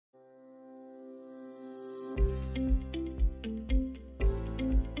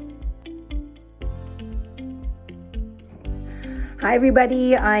Hi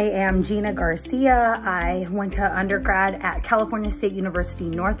everybody, I am Gina Garcia. I went to undergrad at California State University,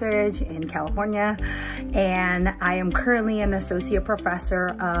 Northridge in California, and I am currently an associate professor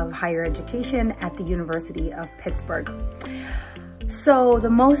of higher education at the University of Pittsburgh. So the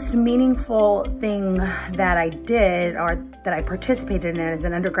most meaningful thing that I did, or that I participated in as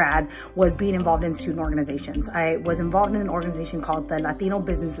an undergrad, was being involved in student organizations. I was involved in an organization called the Latino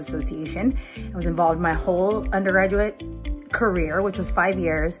Business Association. I was involved my whole undergraduate career, which was 5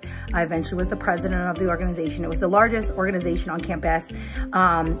 years. I eventually was the president of the organization. It was the largest organization on campus,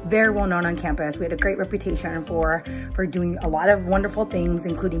 very well known on campus. We had a great reputation for doing a lot of wonderful things,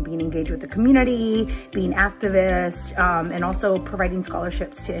 including being engaged with the community, being activists, and also providing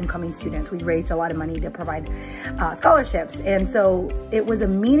scholarships to incoming students. We raised a lot of money to provide scholarships. And so it was a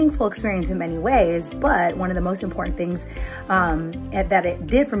meaningful experience in many ways, but one of the most important things that it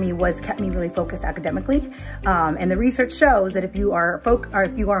did for me was kept me really focused academically. And the research shows that if you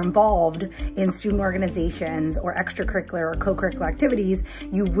are involved in student organizations or extracurricular or co-curricular activities,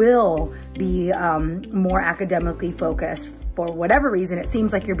 you will be more academically focused. For whatever reason, it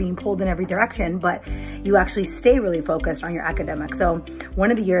seems like you're being pulled in every direction, but you actually stay really focused on your academics. So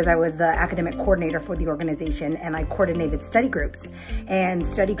one of the years I was the academic coordinator for the organization, and I coordinated study groups. And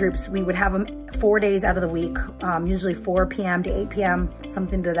study groups, we would have them 4 days out of the week, usually 4 p.m. to 8 p.m.,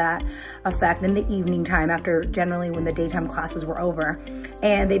 something to that effect, in the evening time, after generally when the daytime classes were over.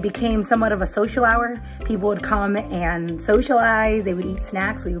 And they became somewhat of a social hour. People would come and socialize, they would eat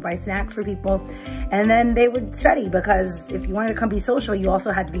snacks, we would buy snacks for people, and then they would study, because if you wanted to come be social, you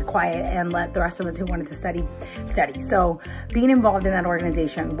also had to be quiet and let the rest of us who wanted to study. So being involved in that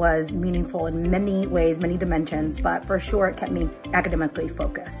organization was meaningful in many ways, many dimensions, but for sure it kept me academically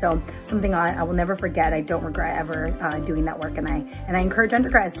focused. So something I will never forget. I don't regret ever doing that work, and I encourage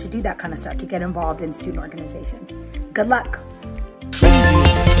undergrads to do that kind of stuff, to get involved in student organizations. Good luck.